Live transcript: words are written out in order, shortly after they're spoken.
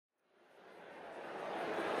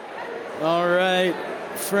All right,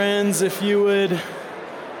 friends, if you would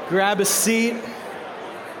grab a seat.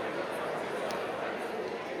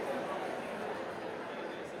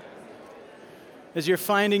 As you're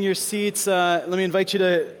finding your seats, let me invite you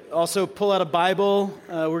to also pull out a Bible.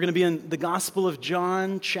 We're going to be in the Gospel of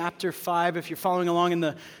John, chapter 5. If you're following along in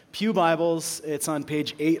the Pew Bibles, it's on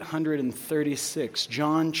page 836,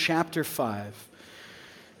 John chapter 5.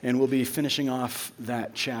 And we'll be finishing off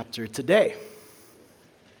that chapter today.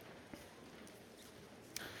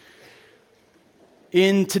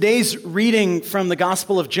 In today's reading from the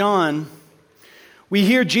Gospel of John, we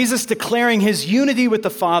hear Jesus declaring his unity with the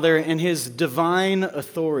Father and his divine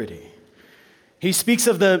authority. He speaks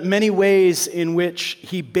of the many ways in which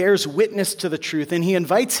he bears witness to the truth, and he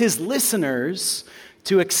invites his listeners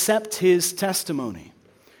to accept his testimony.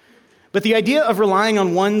 But the idea of relying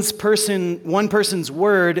on one person's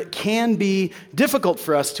word can be difficult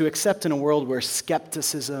for us to accept in a world where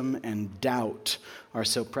skepticism and doubt are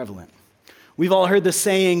so prevalent. We've all heard the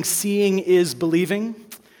saying, seeing is believing,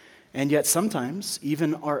 and yet sometimes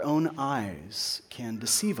even our own eyes can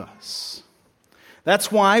deceive us.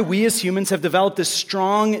 That's why we as humans have developed this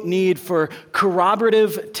strong need for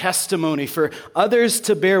corroborative testimony, for others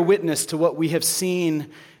to bear witness to what we have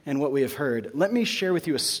seen and what we have heard. Let me share with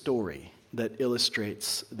you a story that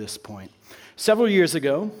illustrates this point. Several years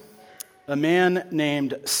ago, a man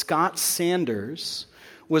named Scott Sanders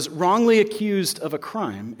was wrongly accused of a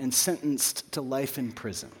crime and sentenced to life in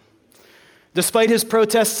prison. Despite his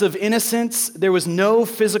protests of innocence, there was no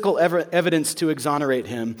physical evidence to exonerate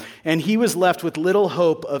him, and he was left with little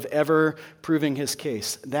hope of ever proving his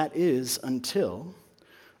case. That is, until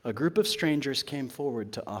a group of strangers came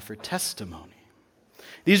forward to offer testimony.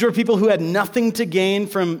 These were people who had nothing to gain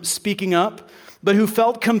from speaking up, but who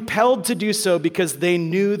felt compelled to do so because they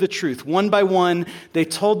knew the truth. One by one, they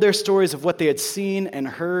told their stories of what they had seen and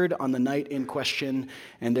heard on the night in question,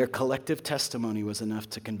 and their collective testimony was enough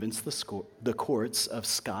to convince the courts of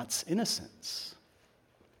Scott's innocence.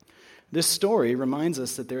 This story reminds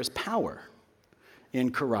us that there is power in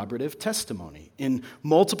corroborative testimony, in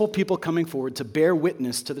multiple people coming forward to bear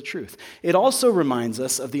witness to the truth. It also reminds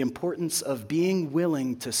us of the importance of being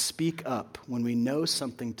willing to speak up when we know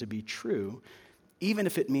something to be true, even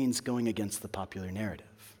if it means going against the popular narrative.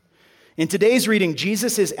 In today's reading,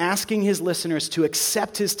 Jesus is asking his listeners to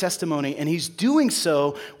accept his testimony, and he's doing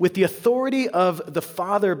so with the authority of the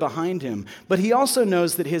Father behind him. But he also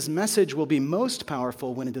knows that his message will be most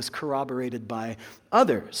powerful when it is corroborated by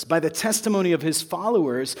others, by the testimony of his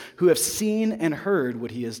followers who have seen and heard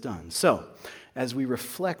what he has done. So, as we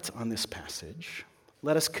reflect on this passage,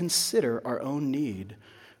 let us consider our own need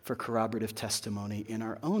for corroborative testimony in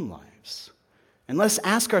our own lives. And let's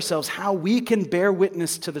ask ourselves how we can bear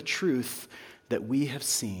witness to the truth that we have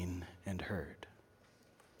seen and heard.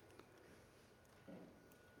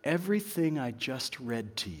 Everything I just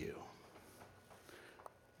read to you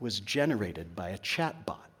was generated by a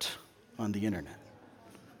chatbot on the internet,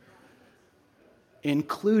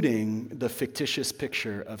 including the fictitious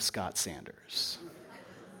picture of Scott Sanders.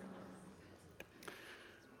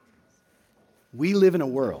 We live in a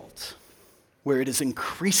world where it is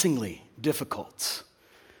increasingly difficult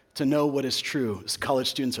to know what is true. As college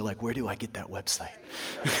students are like, where do I get that website?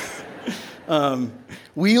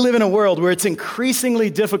 We live in a world where it's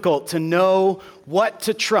increasingly difficult to know what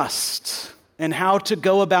to trust and how to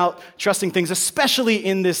go about trusting things, especially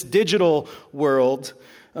in this digital world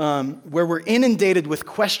where we're inundated with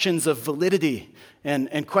questions of validity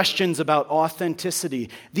and questions about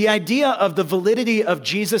authenticity. The idea of the validity of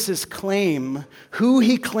Jesus' claim, who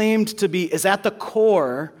he claimed to be, is at the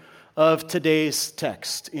core of today's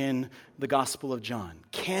text in the Gospel of John.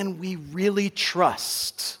 Can we really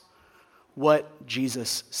trust what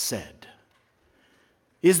Jesus said?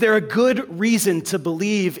 Is there a good reason to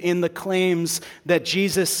believe in the claims that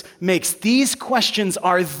Jesus makes? These questions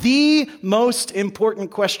are the most important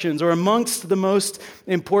questions, or amongst the most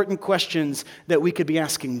important questions that we could be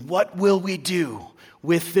asking. What will we do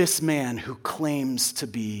with this man who claims to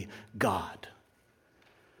be God?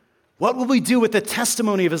 What will we do with the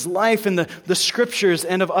testimony of his life and the scriptures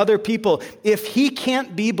and of other people? If he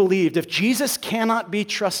can't be believed, if Jesus cannot be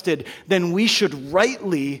trusted, then we should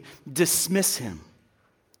rightly dismiss him.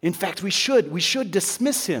 In fact, we should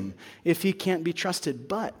dismiss him if he can't be trusted.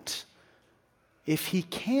 But if he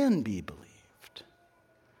can be believed,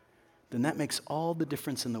 then that makes all the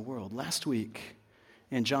difference in the world. Last week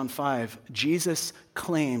in John 5, Jesus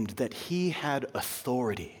claimed that he had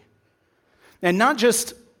authority. And not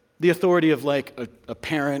just the authority of like a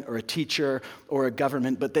parent or a teacher or a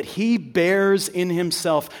government, but that he bears in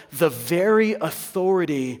himself the very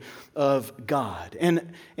authority of God.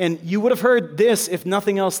 And you would have heard this, if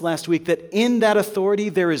nothing else, last week, that in that authority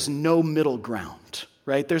there is no middle ground,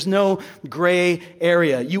 right? There's no gray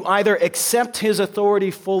area. You either accept his authority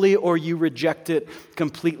fully or you reject it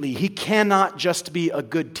completely. He cannot just be a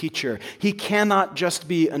good teacher. He cannot just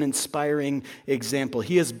be an inspiring example.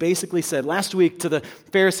 He has basically said, last week to the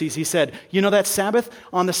Pharisees, he said, you know that Sabbath?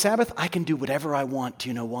 On the Sabbath, I can do whatever I want. Do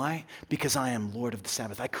you know why? Because I am Lord of the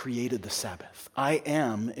Sabbath. I created the Sabbath. I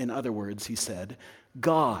am, in other words, he said,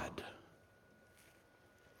 God.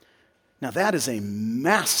 Now that is a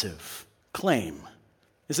massive claim.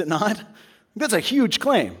 Is it not? That's a huge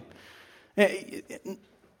claim.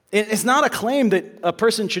 It's not a claim that a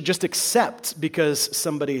person should just accept because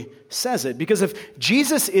somebody says it. Because if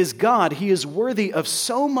Jesus is God, he is worthy of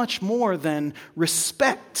so much more than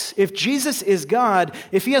respect. If Jesus is God,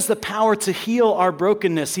 if he has the power to heal our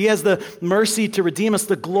brokenness, he has the mercy to redeem us,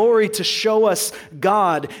 the glory to show us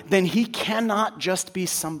God, then he cannot just be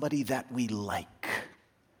somebody that we like.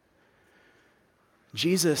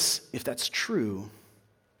 Jesus, if that's true,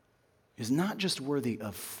 is not just worthy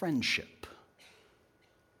of friendship,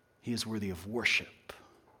 he is worthy of worship.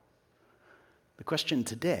 The question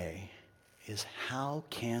today is, how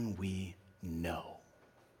can we know?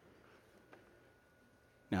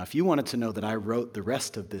 Now, if you wanted to know that I wrote the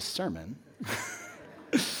rest of this sermon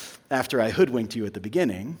after I hoodwinked you at the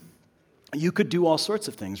beginning, you could do all sorts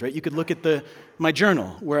of things, right? You could look at my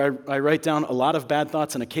journal where I write down a lot of bad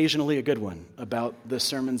thoughts and occasionally a good one about the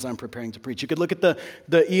sermons I'm preparing to preach. You could look at the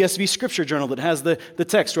ESV scripture journal that has the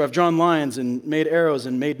text where I've drawn lines and made arrows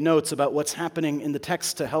and made notes about what's happening in the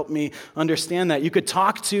text to help me understand that. You could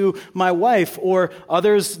talk to my wife or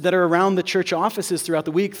others that are around the church offices throughout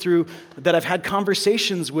the week that I've had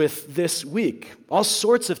conversations with this week. All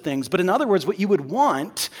sorts of things. But in other words, what you would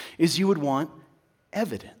want is you would want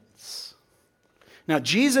evidence. Now,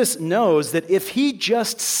 Jesus knows that if he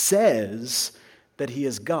just says that he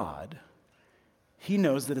is God, he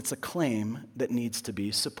knows that it's a claim that needs to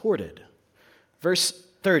be supported. Verse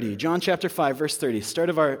 30, John chapter 5, verse 30, start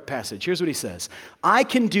of our passage. Here's what he says. I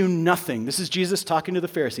can do nothing. This is Jesus talking to the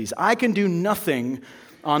Pharisees. I can do nothing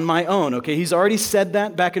on my own. Okay, he's already said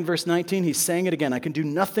that back in verse 19. He's saying it again. I can do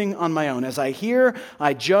nothing on my own. As I hear,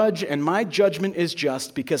 I judge, and my judgment is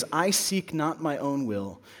just because I seek not my own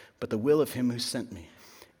will, but the will of him who sent me.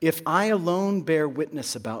 If I alone bear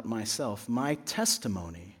witness about myself, my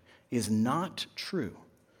testimony is not true.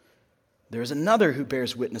 There is another who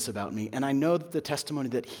bears witness about me, and I know that the testimony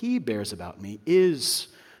that he bears about me is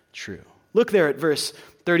true. Look there at verse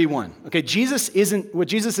 31. Okay, what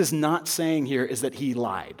Jesus is not saying here is that he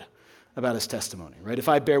lied about his testimony, right? If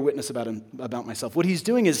I bear witness about myself. What he's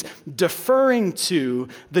doing is deferring to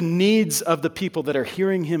the needs of the people that are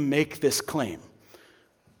hearing him make this claim.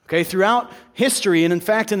 Okay, throughout history, and in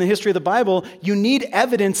fact in the history of the Bible, you need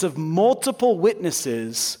evidence of multiple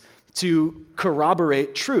witnesses to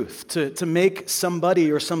corroborate truth, to make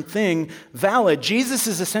somebody or something valid. Jesus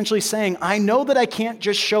is essentially saying, I know that I can't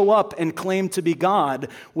just show up and claim to be God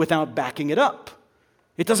without backing it up.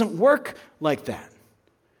 It doesn't work like that.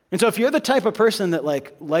 And so if you're the type of person that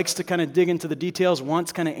likes to kind of dig into the details,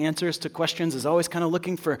 wants kind of answers to questions, is always kind of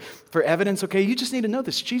looking for evidence, okay, you just need to know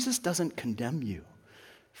this. Jesus doesn't condemn you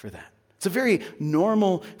for that. It's a very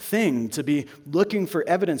normal thing to be looking for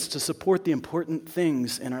evidence to support the important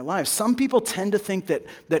things in our lives. Some people tend to think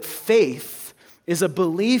that faith is a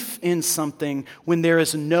belief in something when there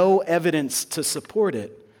is no evidence to support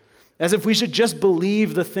it, as if we should just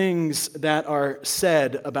believe the things that are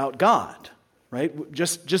said about God, right?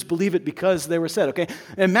 Just believe it because they were said, okay?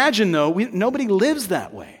 Imagine, though, nobody lives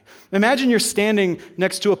that way. Imagine you're standing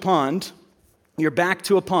next to a pond, your back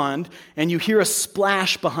to a pond, and you hear a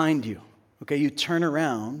splash behind you. Okay, you turn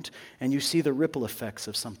around and you see the ripple effects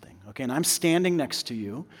of something. Okay, and I'm standing next to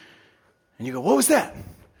you, and you go, what was that?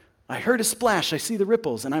 I heard a splash, I see the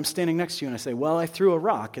ripples, and I'm standing next to you, and I say, well, I threw a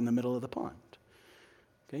rock in the middle of the pond.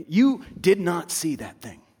 Okay, you did not see that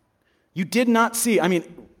thing. You did not see,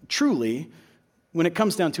 truly, when it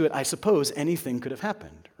comes down to it, I suppose anything could have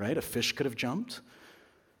happened, right? A fish could have jumped.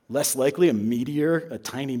 Less likely, a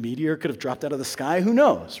tiny meteor could have dropped out of the sky. Who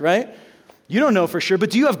knows, right? You don't know for sure, but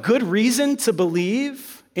do you have good reason to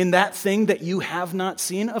believe in that thing that you have not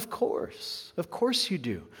seen? Of course you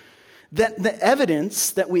do. That the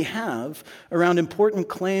evidence that we have around important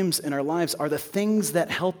claims in our lives are the things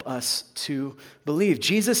that help us to believe.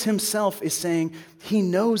 Jesus himself is saying he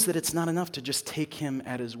knows that it's not enough to just take him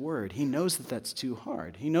at his word. He knows that that's too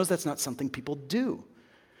hard. He knows that's not something people do.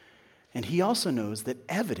 And he also knows that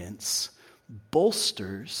evidence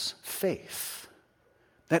bolsters faith.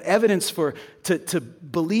 That evidence to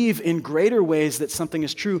believe in greater ways that something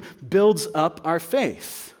is true builds up our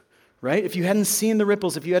faith. Right? If you hadn't seen the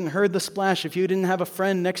ripples, if you hadn't heard the splash, if you didn't have a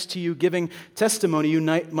friend next to you giving testimony, you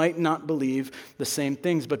might not believe the same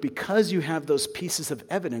things. But because you have those pieces of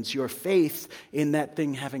evidence, your faith in that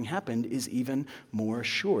thing having happened is even more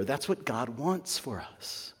sure. That's what God wants for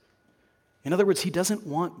us. In other words, he doesn't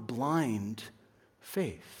want blind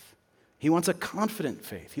faith. He wants a confident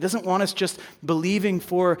faith. He doesn't want us just believing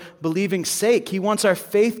for believing's sake. He wants our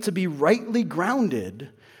faith to be rightly grounded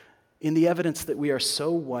in the evidence that we are so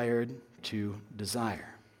wired to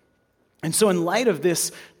desire. And so in light of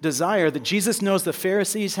this desire that Jesus knows the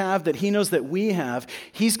Pharisees have, that he knows that we have,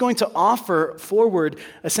 he's going to offer forward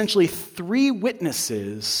essentially 3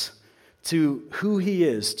 witnesses to who he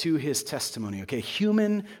is, to his testimony. Okay,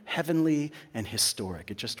 human, heavenly, and historic.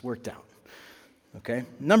 It just worked out. Okay,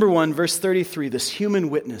 number 1, verse 33, this human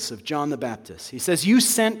witness of John the Baptist. He says, "You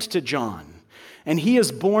sent to John, and he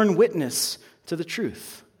has borne witness to the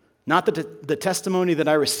truth. Not that the testimony that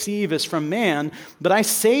I receive is from man, but I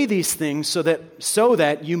say these things so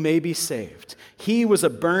that you may be saved. He was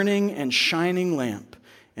a burning and shining lamp,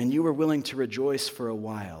 and you were willing to rejoice for a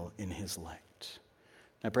while in his light."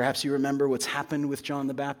 Now, perhaps you remember what's happened with John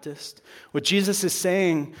the Baptist. What Jesus is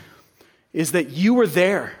saying is that you were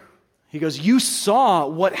there. He goes, you saw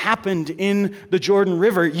what happened in the Jordan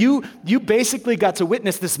River. You basically got to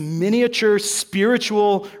witness this miniature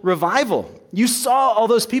spiritual revival. You saw all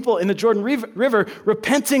those people in the Jordan River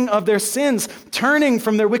repenting of their sins, turning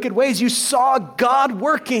from their wicked ways. You saw God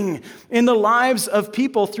working in the lives of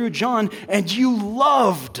people through John, and you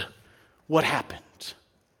loved what happened.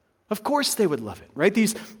 Of course they would love it, right?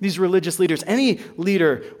 These religious leaders, any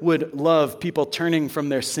leader would love people turning from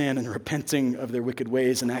their sin and repenting of their wicked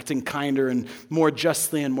ways and acting kinder and more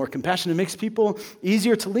justly and more compassionate. It makes people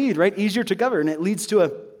easier to lead, right? Easier to govern. It leads to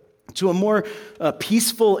a more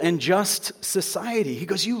peaceful and just society. He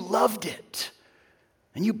goes, you loved it.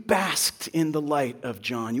 And you basked in the light of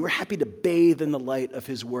John. You were happy to bathe in the light of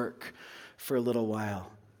his work for a little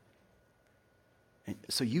while. And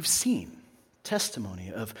so you've seen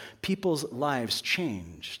testimony of people's lives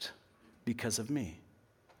changed because of me.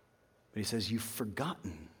 But he says, you've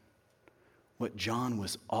forgotten what John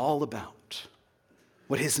was all about,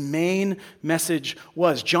 what his main message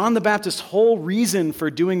was. John the Baptist's whole reason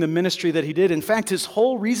for doing the ministry that he did, in fact, his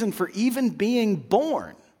whole reason for even being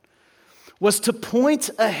born, was to point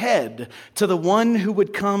ahead to the one who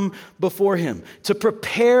would come before him, to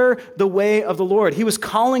prepare the way of the Lord. He was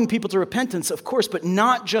calling people to repentance, of course, but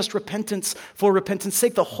not just repentance for repentance'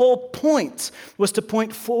 sake. The whole point was to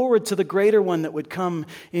point forward to the greater one that would come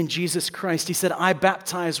in Jesus Christ. He said, I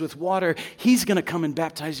baptize with water. He's going to come and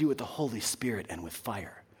baptize you with the Holy Spirit and with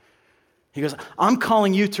fire. He goes, I'm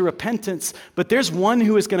calling you to repentance, but there's one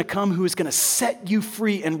who is going to come who is going to set you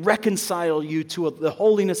free and reconcile you to the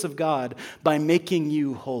holiness of God by making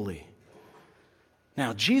you holy.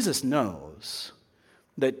 Now, Jesus knows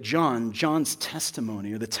that John's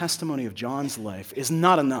testimony, or the testimony of John's life, is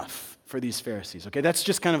not enough for these Pharisees. Okay, that's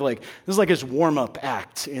just kind of like, this is like his warm-up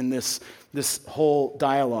act in this whole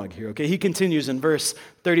dialogue here. Okay, he continues in verse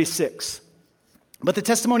 36. But the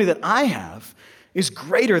testimony that I have is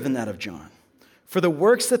greater than that of John. For the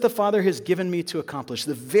works that the Father has given me to accomplish,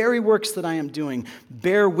 the very works that I am doing,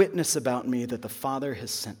 bear witness about me that the Father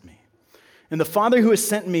has sent me. And the Father who has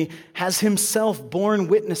sent me has himself borne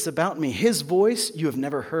witness about me. His voice you have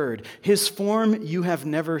never heard. His form you have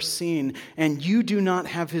never seen. And you do not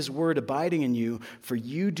have his word abiding in you, for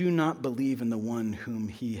you do not believe in the one whom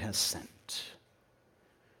he has sent.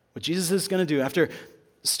 What Jesus is going to do after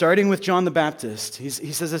starting with John the Baptist, he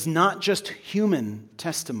says it's not just human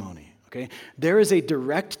testimony, okay? There is a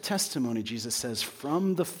direct testimony, Jesus says,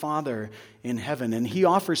 from the Father in heaven. And he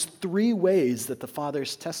offers 3 ways that the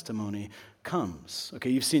Father's testimony comes.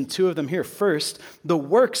 Okay, you've seen 2 of them here. First, the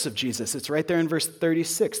works of Jesus. It's right there in verse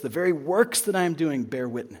 36. The very works that I am doing bear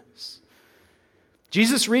witness.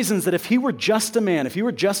 Jesus reasons that if he were just a man, if he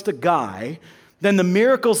were just a guy, then the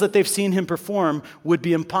miracles that they've seen him perform would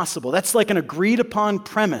be impossible. That's like an agreed upon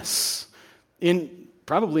premise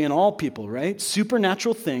probably in all people, right?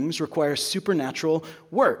 Supernatural things require supernatural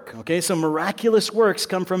work, okay? So miraculous works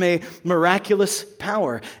come from a miraculous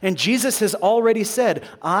power. And Jesus has already said,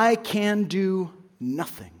 I can do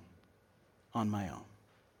nothing on my own.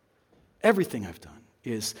 Everything I've done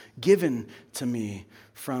is given to me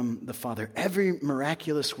from the Father. Every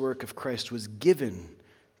miraculous work of Christ was given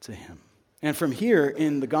to him. And from here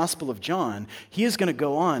in the Gospel of John, he is going to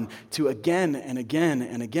go on to again and again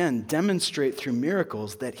and again demonstrate through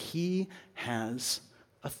miracles that he has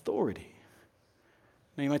authority.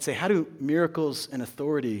 Now you might say, how do miracles and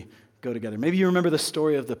authority go together? Maybe you remember the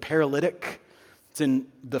story of the paralytic. It's in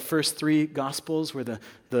the first 3 Gospels where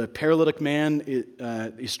the paralytic man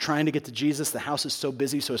is trying to get to Jesus. The house is so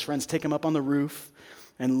busy, so his friends take him up on the roof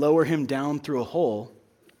and lower him down through a hole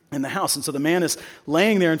in the house. And so the man is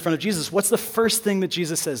laying there in front of Jesus. What's the first thing that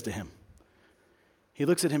Jesus says to him? He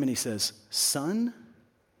looks at him and he says, "Son,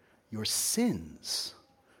 your sins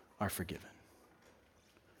are forgiven."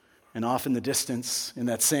 And off in the distance, in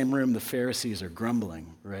that same room, the Pharisees are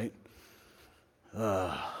grumbling, right?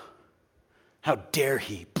 How dare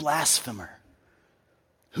he, blasphemer.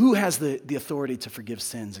 Who has the authority to forgive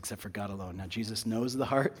sins except for God alone? Now, Jesus knows the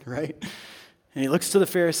heart, right? And he looks to the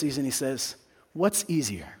Pharisees and he says, what's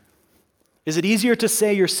easier? Is it easier to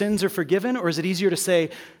say your sins are forgiven, or is it easier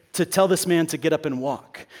to tell this man to get up and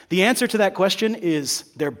walk? The answer to that question is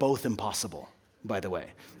they're both impossible, by the way.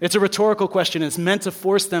 It's a rhetorical question. It's meant to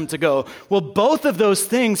force them to go, well, both of those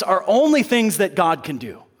things are only things that God can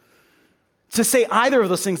do. To say either of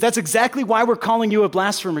those things, that's exactly why we're calling you a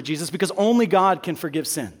blasphemer, Jesus, because only God can forgive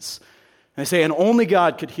sins. And they say, and only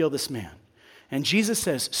God could heal this man. And Jesus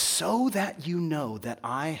says, so that you know that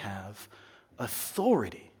I have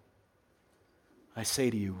authority, I say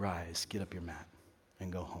to you, rise, get up your mat,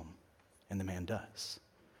 and go home. And the man does.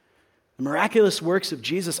 The miraculous works of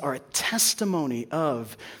Jesus are a testimony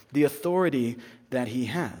of the authority that he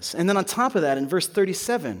has. And then on top of that, in verse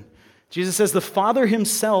 37, Jesus says, the Father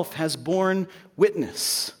himself has borne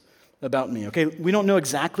witness about me. Okay, we don't know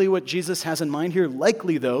exactly what Jesus has in mind here.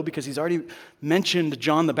 Likely, though, because he's already mentioned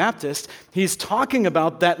John the Baptist, he's talking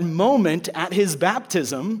about that moment at his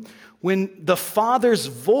baptism when the Father's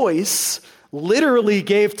voice literally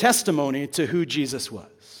gave testimony to who Jesus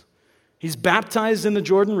was. He's baptized in the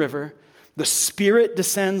Jordan River. The Spirit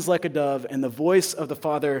descends like a dove, and the voice of the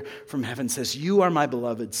Father from heaven says, you are my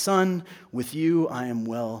beloved Son. With you I am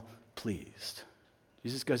well pleased.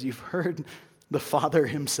 Jesus goes, you've heard the Father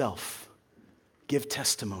himself give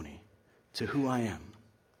testimony to who I am.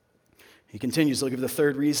 He continues, he'll give the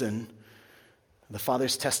third reason. The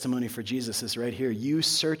Father's testimony for Jesus is right here. You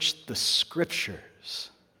search the Scriptures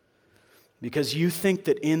because you think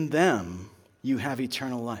that in them you have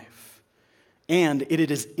eternal life. And it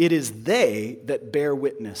is they that bear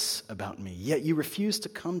witness about me. Yet you refuse to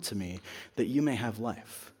come to me that you may have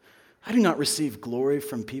life. I do not receive glory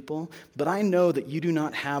from people, but I know that you do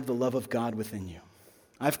not have the love of God within you.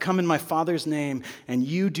 I've come in my Father's name, and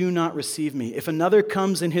you do not receive me. If another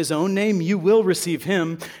comes in his own name, you will receive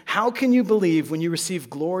him. How can you believe when you receive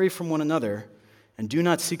glory from one another and do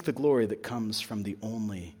not seek the glory that comes from the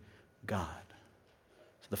only God?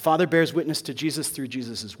 So the Father bears witness to Jesus through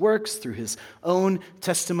Jesus' works, through his own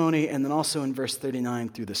testimony, and then also in verse 39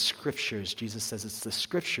 through the Scriptures. Jesus says it's the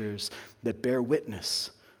Scriptures that bear witness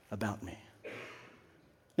about me.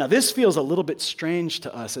 Now, this feels a little bit strange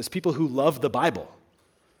to us as people who love the Bible.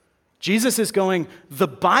 Jesus is going, the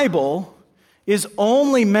Bible is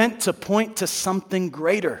only meant to point to something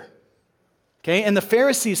greater. Okay? And the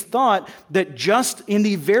Pharisees thought that just in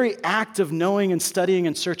the very act of knowing and studying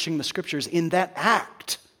and searching the Scriptures, in that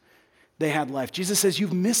act, they had life. Jesus says,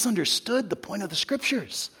 you've misunderstood the point of the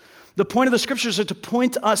Scriptures. The point of the Scriptures are to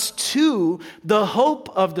point us to the hope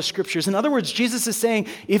of the Scriptures. In other words, Jesus is saying,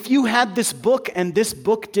 if you had this book and this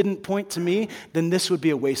book didn't point to me, then this would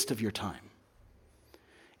be a waste of your time.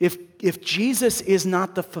 If Jesus is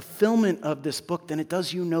not the fulfillment of this book, then it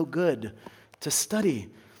does you no good to study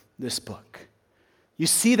this book. You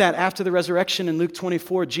see that after the resurrection in Luke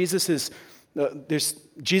 24, Jesus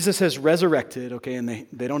has resurrected, okay, and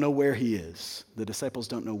they don't know where he is. The disciples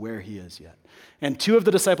don't know where he is yet. And 2 of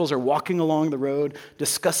the disciples are walking along the road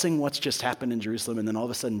discussing what's just happened in Jerusalem, and then all of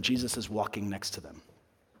a sudden Jesus is walking next to them.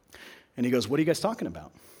 And he goes, what are you guys talking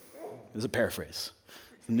about? This is a paraphrase.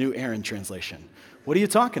 The New Aaron translation. What are you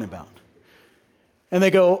talking about? And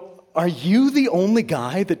they go, are you the only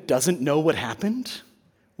guy that doesn't know what happened?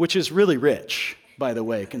 Which is really rich, by the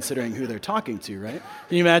way, considering who they're talking to, right?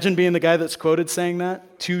 Can you imagine being the guy that's quoted saying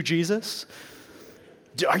that to Jesus?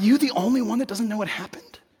 Are you the only one that doesn't know what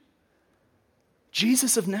happened?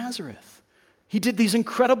 Jesus of Nazareth. He did these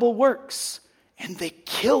incredible works, and they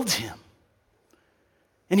killed him.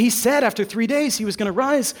 And he said after 3 days he was going to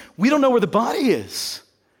rise. We don't know where the body is.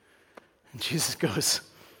 And Jesus goes,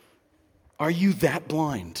 are you that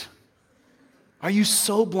blind? Are you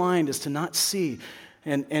so blind as to not see?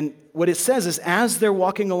 And what it says is, as they're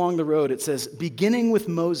walking along the road, it says, beginning with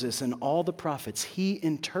Moses and all the prophets, he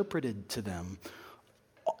interpreted to them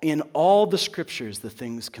in all the scriptures the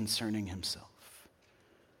things concerning himself.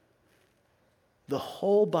 The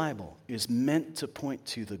whole Bible is meant to point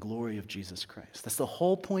to the glory of Jesus Christ. That's the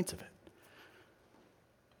whole point of it.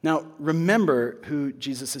 Now, remember who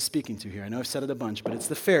Jesus is speaking to here. I know I've said it a bunch, but it's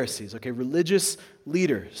the Pharisees, okay? Religious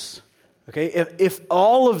leaders, okay? If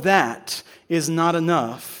all of that is not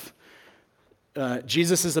enough,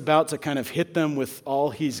 Jesus is about to kind of hit them with all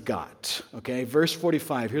he's got, okay? Verse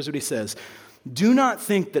 45, here's what he says. Do not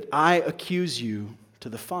think that I accuse you to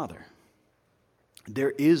the Father.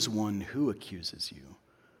 There is one who accuses you,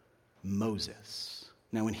 Moses.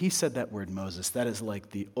 Now, when he said that word Moses, that is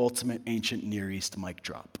like the ultimate ancient Near East mic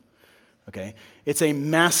drop, okay? It's a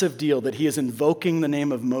massive deal that he is invoking the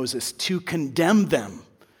name of Moses to condemn them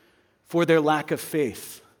for their lack of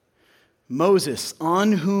faith. Moses,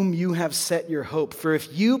 on whom you have set your hope. For if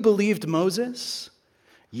you believed Moses,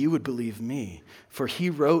 you would believe me, for he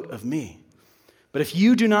wrote of me. But if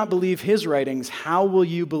you do not believe his writings, how will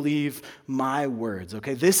you believe my words?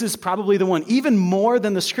 Okay, this is probably the one, even more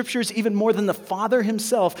than the scriptures, even more than the Father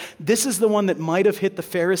himself, this is the one that might have hit the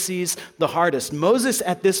Pharisees the hardest. Moses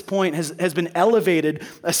at this point has been elevated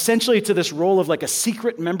essentially to this role of like a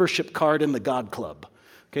secret membership card in the God Club.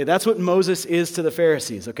 Okay, that's what Moses is to the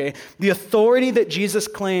Pharisees, okay? The authority that Jesus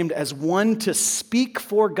claimed as one to speak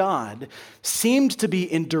for God seemed to be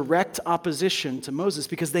in direct opposition to Moses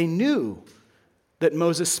because they knew that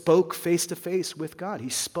Moses spoke face to face with God. He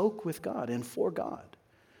spoke with God and for God.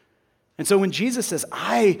 And so when Jesus says,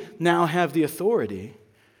 I now have the authority,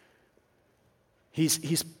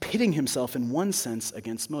 he's pitting himself in one sense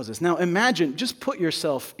against Moses. Now imagine, just put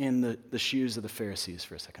yourself in the shoes of the Pharisees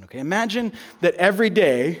for a second, okay? Imagine that every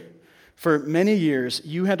day for many years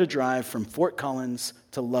you had to drive from Fort Collins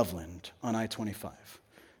to Loveland on I-25.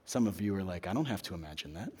 Some of you are like, I don't have to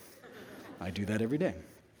imagine that. I do that every day.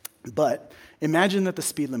 But imagine that the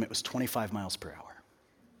speed limit was 25 miles per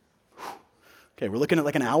hour. Okay, we're looking at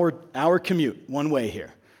like an hour commute one way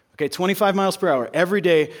here. Okay, 25 miles per hour every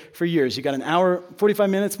day for years. You got an hour,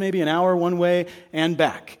 45 minutes maybe, an hour one way and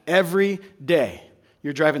back. Every day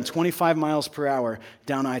you're driving 25 miles per hour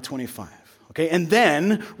down I-25. Okay, and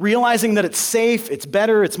then realizing that it's safe, it's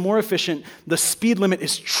better, it's more efficient, the speed limit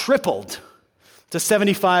is tripled to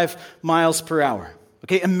 75 miles per hour.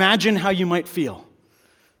 Okay, imagine how you might feel.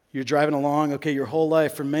 You're driving along, okay, your whole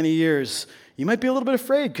life for many years. You might be a little bit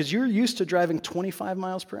afraid because you're used to driving 25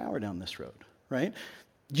 miles per hour down this road, right?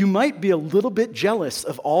 You might be a little bit jealous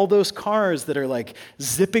of all those cars that are like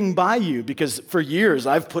zipping by you because for years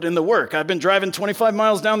I've put in the work. I've been driving 25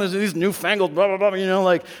 miles down these newfangled blah, blah, blah,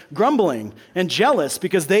 like grumbling and jealous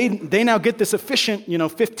because they now get this efficient,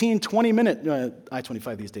 15, 20 minute,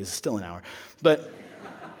 I-25 these days is still an hour, but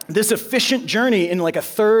this efficient journey in like a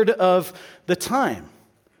third of the time.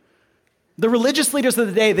 The religious leaders of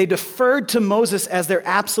the day, they deferred to Moses as their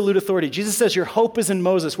absolute authority. Jesus says, your hope is in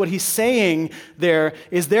Moses. What he's saying there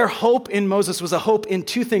is their hope in Moses was a hope in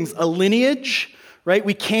two things, a lineage, right?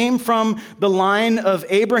 We came from the line of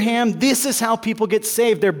Abraham. This is how people get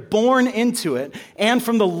saved. They're born into it. And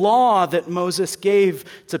from the law that Moses gave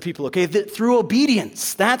to people, okay? Through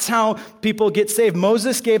obedience. That's how people get saved.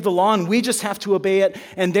 Moses gave the law and we just have to obey it.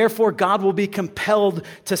 And therefore God will be compelled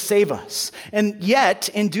to save us. And yet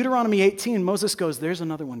in Deuteronomy 18, Moses goes, there's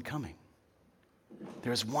another one coming.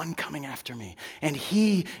 There's one coming after me. And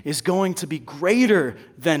he is going to be greater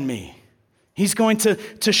than me. He's going to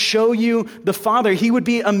show you the Father. He would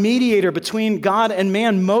be a mediator between God and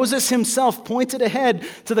man. Moses himself pointed ahead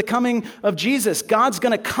to the coming of Jesus. God's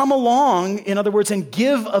going to come along, in other words, and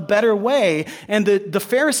give a better way. And the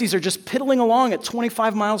Pharisees are just piddling along at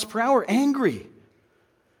 25 miles per hour, angry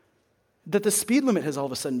that the speed limit has all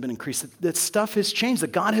of a sudden been increased, that stuff has changed,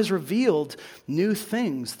 that God has revealed new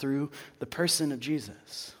things through the person of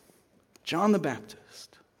Jesus. John the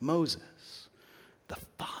Baptist, Moses, the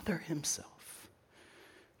Father himself.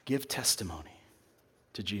 Give testimony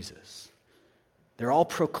to Jesus. They're all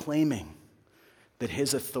proclaiming that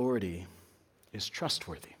his authority is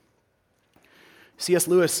trustworthy. C.S.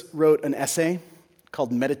 Lewis wrote an essay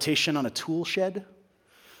called Meditation on a Tool Shed,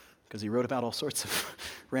 because he wrote about all sorts of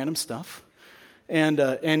random stuff.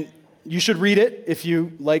 And you should read it if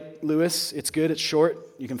you like Lewis. It's good, it's short.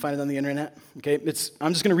 You can find it on the internet. Okay,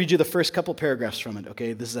 I'm just going to read you the first couple paragraphs from it.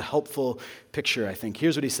 Okay, this is a helpful picture, I think.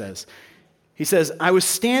 Here's what he says. He says, I was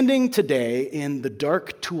standing today in the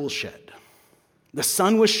dark tool shed. The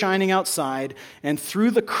sun was shining outside, and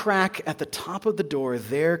through the crack at the top of the door,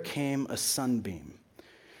 there came a sunbeam.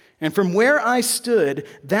 And from where I stood,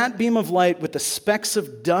 that beam of light with the specks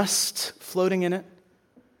of dust floating in it,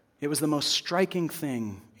 it was the most striking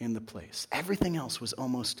thing in the place. Everything else was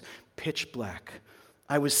almost pitch black.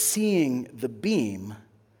 I was seeing the beam,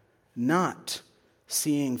 not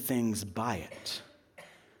seeing things by it.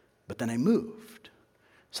 But then I moved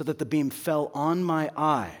so that the beam fell on my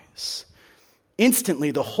eyes.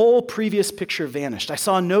 Instantly, the whole previous picture vanished. I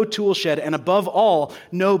saw no tool shed, and above all,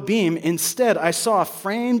 no beam. Instead, I saw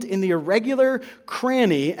framed in the irregular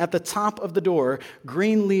cranny at the top of the door,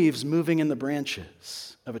 green leaves moving in the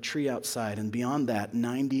branches of a tree outside, and beyond that,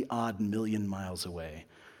 90-odd million miles away,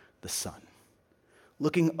 the sun.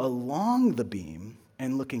 Looking along the beam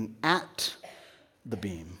and looking at the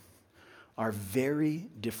beam are very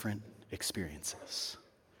different experiences.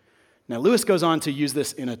 Now, Lewis goes on to use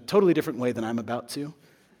this in a totally different way than I'm about to.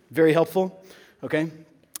 Very helpful, okay?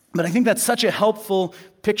 But I think that's such a helpful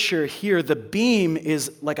picture here. The beam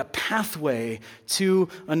is like a pathway to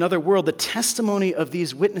another world. The testimony of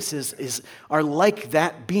these witnesses are like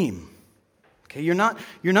that beam. Okay, you're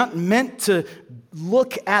not meant to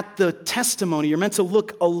look at the testimony. You're meant to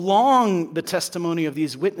look along the testimony of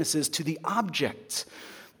these witnesses to the object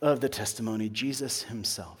of the testimony, Jesus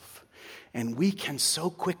himself. And we can so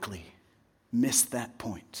quickly miss that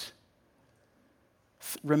point.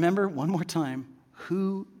 Remember one more time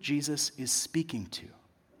who Jesus is speaking to.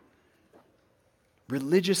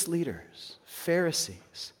 Religious leaders,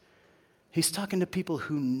 Pharisees. He's talking to people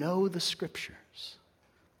who know the scriptures,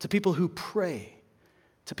 to people who pray,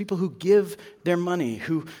 to people who give their money,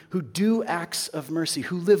 who do acts of mercy,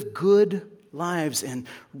 who live good lives and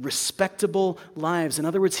respectable lives. In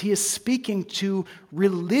other words, he is speaking to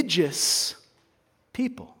religious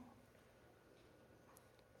people.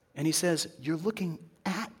 And he says, you're looking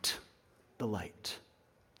at the light,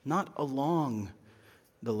 not along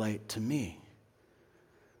the light to me.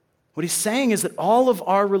 What he's saying is that all of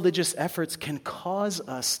our religious efforts can cause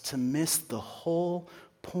us to miss the whole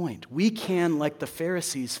point. We can, like the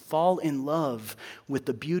Pharisees, fall in love with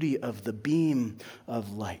the beauty of the beam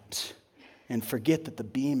of light and forget that the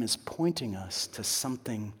beam is pointing us to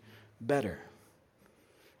something better.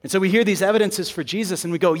 And so we hear these evidences for Jesus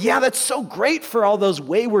and we go, yeah, that's so great for all those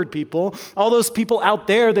wayward people, all those people out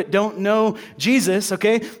there that don't know Jesus,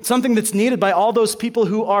 okay? Something that's needed by all those people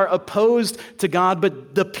who are opposed to God.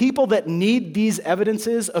 But the people that need these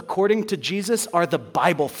evidences, according to Jesus, are the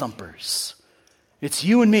Bible thumpers. It's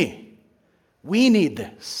you and me. We need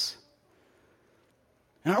this.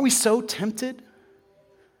 And aren't we so tempted?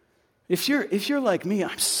 If you're like me,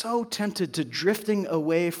 I'm so tempted to drifting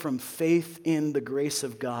away from faith in the grace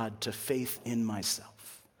of God to faith in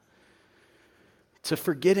myself. To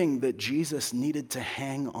forgetting that Jesus needed to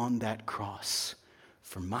hang on that cross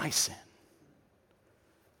for my sin.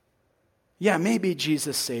 Yeah, maybe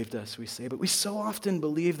Jesus saved us, we say, but we so often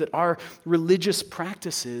believe that our religious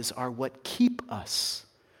practices are what keep us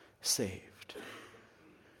saved.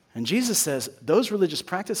 And Jesus says those religious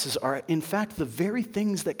practices are, in fact, the very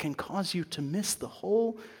things that can cause you to miss the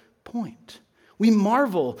whole point. We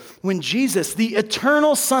marvel when Jesus, the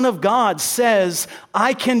eternal Son of God, says,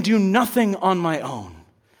 I can do nothing on my own.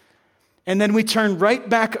 And then we turn right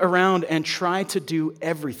back around and try to do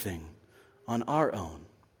everything on our own.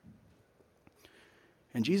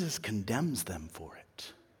 And Jesus condemns them for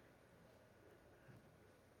it.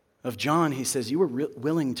 Of John, he says, you were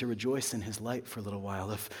willing to rejoice in his light for a little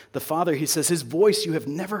while. Of the Father, he says, his voice you have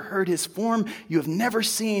never heard, his form you have never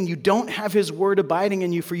seen. You don't have his word abiding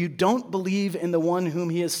in you, for you don't believe in the one whom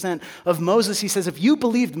he has sent. Of Moses, he says, if you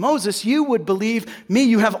believed Moses, you would believe me.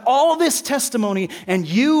 You have all this testimony, and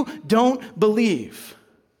you don't believe.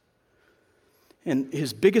 And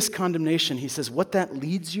his biggest condemnation, he says, what that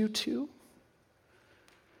leads you to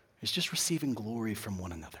is just receiving glory from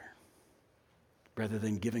one another, rather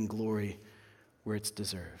than giving glory where it's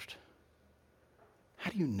deserved.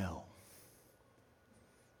 How do you know?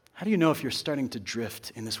 How do you know if you're starting to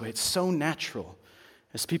drift in this way? It's so natural.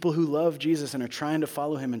 As people who love Jesus and are trying to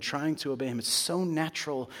follow him and trying to obey him, it's so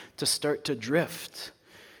natural to start to drift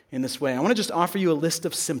in this way. I want to just offer you a list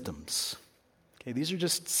of symptoms. Okay, these are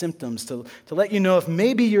just symptoms to let you know if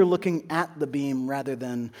maybe you're looking at the beam rather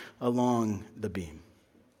than along the beam.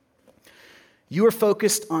 You are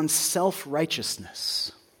focused on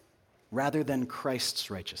self-righteousness rather than Christ's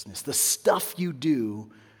righteousness. The stuff you do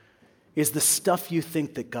is the stuff you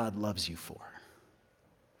think that God loves you for.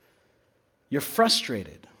 You're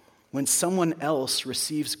frustrated when someone else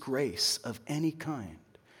receives grace of any kind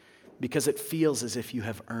because it feels as if you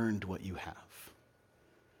have earned what you have.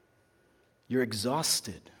 You're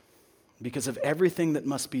exhausted because of everything that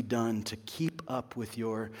must be done to keep up with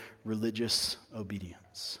your religious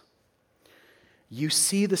obedience. You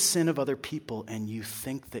see the sin of other people and you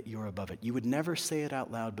think that you're above it. You would never say it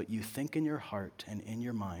out loud, but you think in your heart and in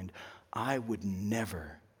your mind, I would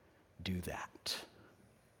never do that.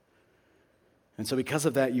 And so because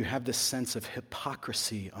of that, you have this sense of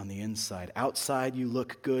hypocrisy on the inside. Outside, you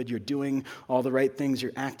look good, you're doing all the right things,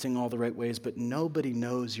 you're acting all the right ways, but nobody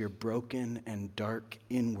knows your broken and dark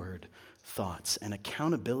inward thoughts. And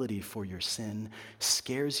accountability for your sin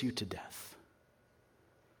scares you to death.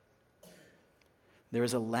 There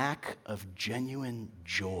is a lack of genuine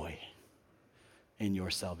joy in your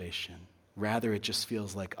salvation. Rather, it just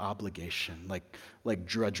feels like obligation, like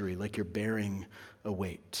drudgery, like you're bearing a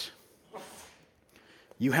weight.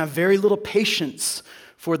 You have very little patience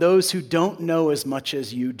for those who don't know as much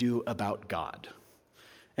as you do about God.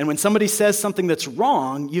 And when somebody says something that's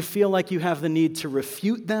wrong, you feel like you have the need to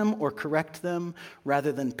refute them or correct them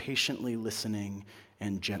rather than patiently listening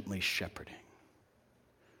and gently shepherding.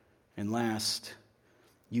 And last,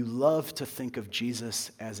 you love to think of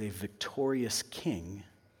Jesus as a victorious king,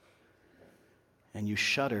 and you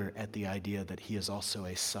shudder at the idea that he is also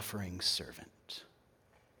a suffering servant.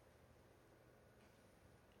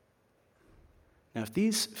 Now, if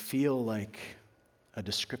these feel like a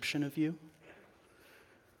description of you,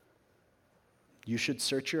 you should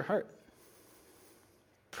search your heart.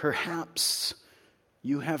 Perhaps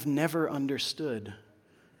you have never understood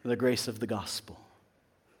the grace of the gospel.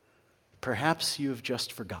 Perhaps you have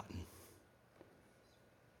just forgotten.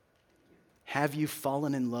 Have you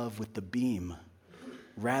fallen in love with the beam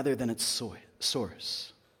rather than its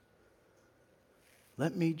source?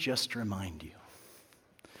 Let me just remind you,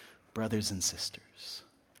 brothers and sisters,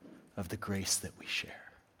 of the grace that we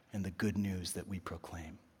share and the good news that we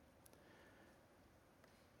proclaim.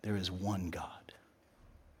 There is one God.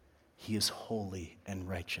 He is holy and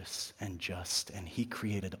righteous and just, and he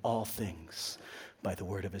created all things by the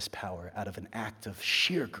word of his power out of an act of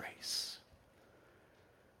sheer grace.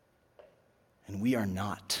 And we are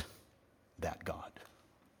not that God.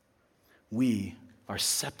 We are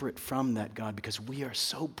separate from that God because we are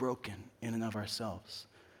so broken in and of ourselves.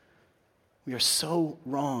 We are so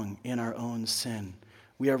wrong in our own sin.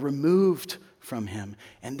 We are removed from him,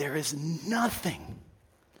 and there is nothing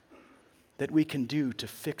that we can do to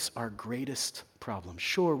fix our greatest problem.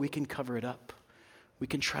 Sure, we can cover it up. We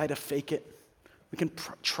can try to fake it. We can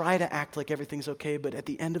try to act like everything's okay, but at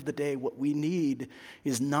the end of the day, what we need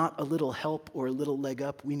is not a little help or a little leg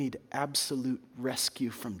up. We need absolute rescue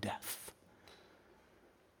from death.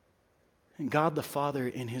 And God the Father,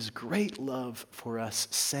 in his great love for us,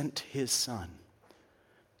 sent his Son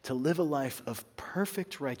to live a life of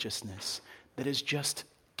perfect righteousness that is just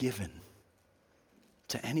given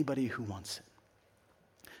to anybody who wants it.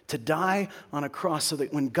 To die on a cross so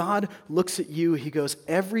that when God looks at you, he goes,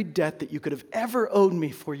 every debt that you could have ever owed me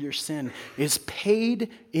for your sin is paid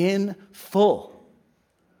in full.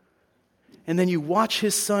 And then you watch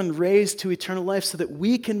his Son raised to eternal life so that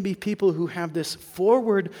we can be people who have this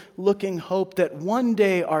forward-looking hope that one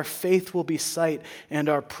day our faith will be sight and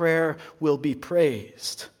our prayer will be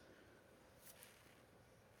praised.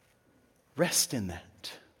 Rest in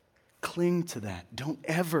that. Cling to that. Don't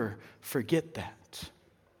ever forget that.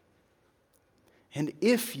 And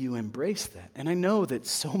if you embrace that, and I know that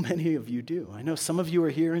so many of you do. I know some of you are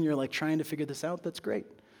here and you're like trying to figure this out. That's great.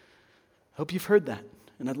 I hope you've heard that.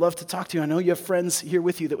 And I'd love to talk to you. I know you have friends here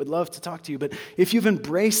with you that would love to talk to you. But if you've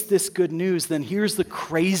embraced this good news, then here's the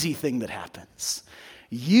crazy thing that happens.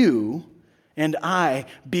 You and I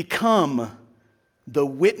become the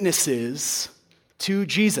witnesses to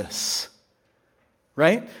Jesus.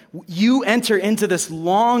 Right? You enter into this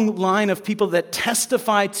long line of people that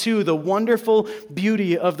testify to the wonderful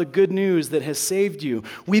beauty of the good news that has saved you.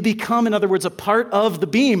 We become, in other words, a part of the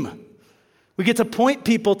beam. We get to point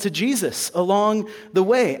people to Jesus along the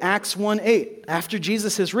way. Acts 1:8. After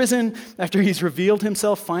Jesus has risen, after he's revealed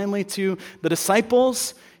himself finally to the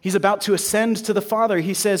disciples, he's about to ascend to the Father.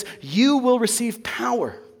 He says, "You will receive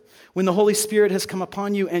power when the Holy Spirit has come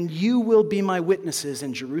upon you, and you will be my witnesses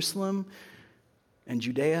in Jerusalem and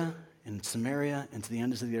Judea and Samaria and to the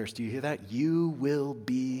ends of the earth." Do you hear that? You will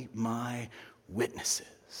be my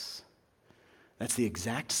witnesses. That's the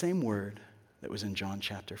exact same word that was in John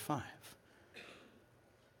chapter 5.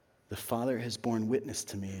 The Father has borne witness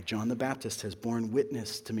to me. John the Baptist has borne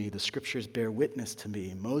witness to me. The scriptures bear witness to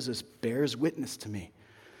me. Moses bears witness to me.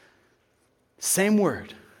 Same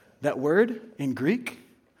word. That word in Greek,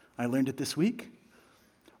 I learned it this week,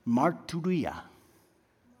 marturia.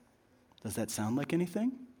 Does that sound like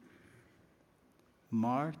anything?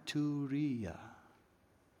 Marturia.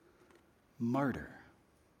 Martyr.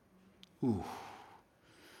 Ooh,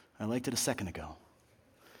 I liked it a second ago.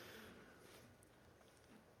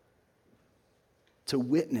 To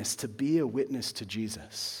witness, to be a witness to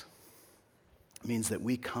Jesus, means that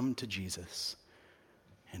we come to Jesus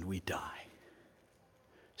and we die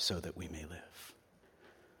so that we may live.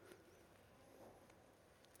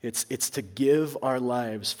 It's to give our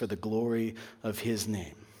lives for the glory of his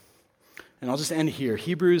name. And I'll just end here.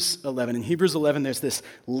 Hebrews 11. In Hebrews 11, there's this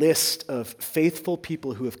list of faithful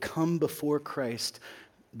people who have come before Christ,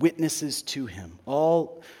 witnesses to him.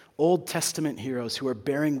 All Old Testament heroes who are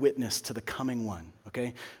bearing witness to the coming one,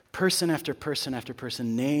 okay? Person after person after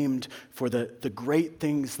person named for the great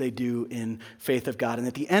things they do in faith of God. And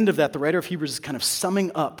at the end of that, the writer of Hebrews is kind of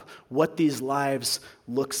summing up what these lives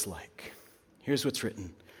looks like. Here's what's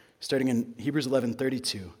written, starting in Hebrews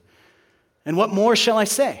 11:32. And what more shall I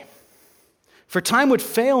say? For time would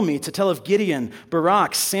fail me to tell of Gideon,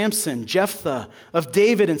 Barak, Samson, Jephthah, of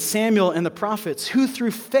David and Samuel and the prophets, who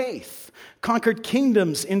through faith conquered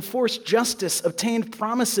kingdoms, enforced justice, obtained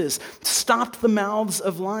promises, stopped the mouths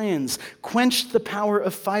of lions, quenched the power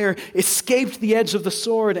of fire, escaped the edge of the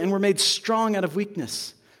sword, and were made strong out of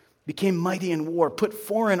weakness, became mighty in war, put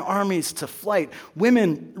foreign armies to flight.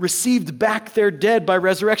 Women received back their dead by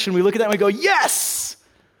resurrection. We look at that and we go, yes!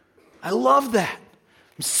 I love that.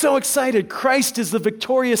 I'm so excited. Christ is the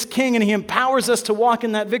victorious King, and he empowers us to walk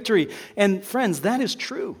in that victory. And friends, that is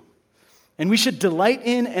true. And we should delight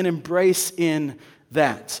in and embrace in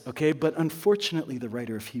that, okay? But unfortunately, the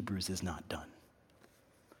writer of Hebrews is not done.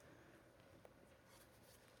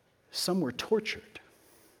 Some were tortured,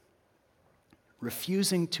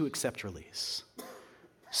 refusing to accept release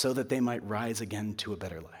so that they might rise again to a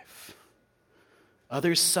better life.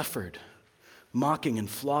 Others suffered, mocking and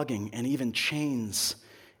flogging and even chains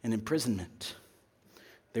and imprisonment.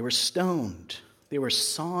 They were stoned. They were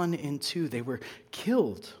sawn in two. They were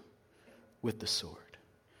killed with the sword.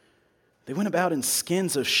 They went about in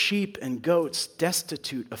skins of sheep and goats,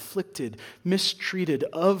 destitute, afflicted, mistreated,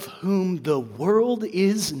 of whom the world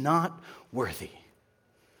is not worthy,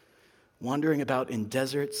 wandering about in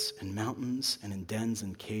deserts and mountains and in dens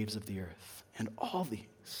and caves of the earth. And all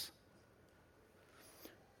these,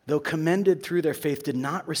 though commended through their faith, did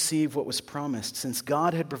not receive what was promised, since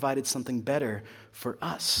God had provided something better for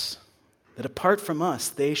us, that apart from us,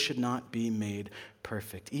 they should not be made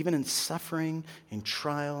perfect. Even in suffering, in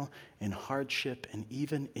trial, in hardship, and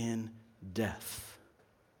even in death,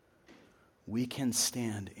 we can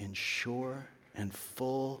stand in sure and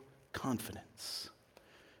full confidence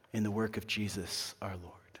in the work of Jesus our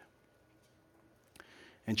Lord.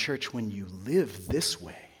 And church, when you live this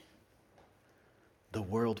way, the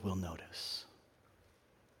world will notice.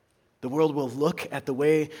 The world will look at the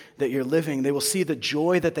way that you're living. They will see the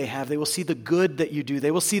joy that they have. They will see the good that you do. They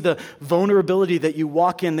will see the vulnerability that you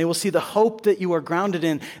walk in. They will see the hope that you are grounded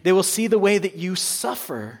in. They will see the way that you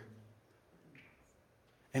suffer.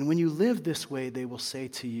 And when you live this way, they will say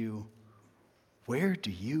to you, where do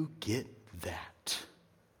you get that?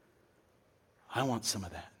 I want some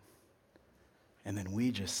of that. And then we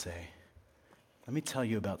just say, let me tell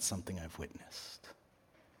you about something I've witnessed.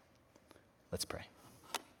 Let's pray.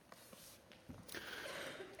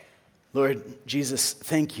 Lord Jesus,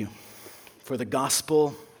 thank you for the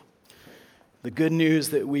gospel, the good news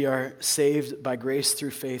that we are saved by grace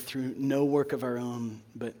through faith, through no work of our own,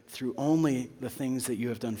 but through only the things that you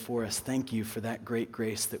have done for us. Thank you for that great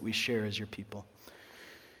grace that we share as your people.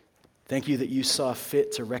 Thank you that you saw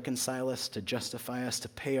fit to reconcile us, to justify us, to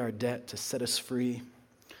pay our debt, to set us free,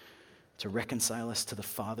 to reconcile us to the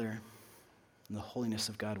Father and the holiness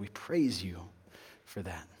of God. We praise you for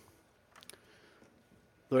that.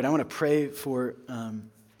 Lord, I want to pray for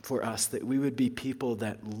us that we would be people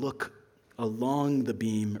that look along the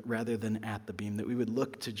beam rather than at the beam, that we would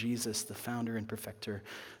look to Jesus, the founder and perfecter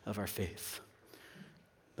of our faith,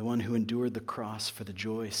 the one who endured the cross for the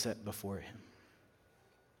joy set before him.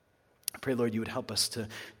 I pray, Lord, you would help us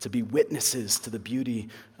to be witnesses to the beauty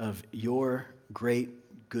of your great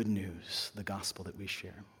good news, the gospel that we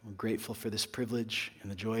share. We're grateful for this privilege and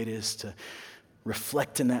the joy it is to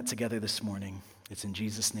reflect in that together this morning. It's in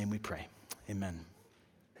Jesus' name we pray. Amen.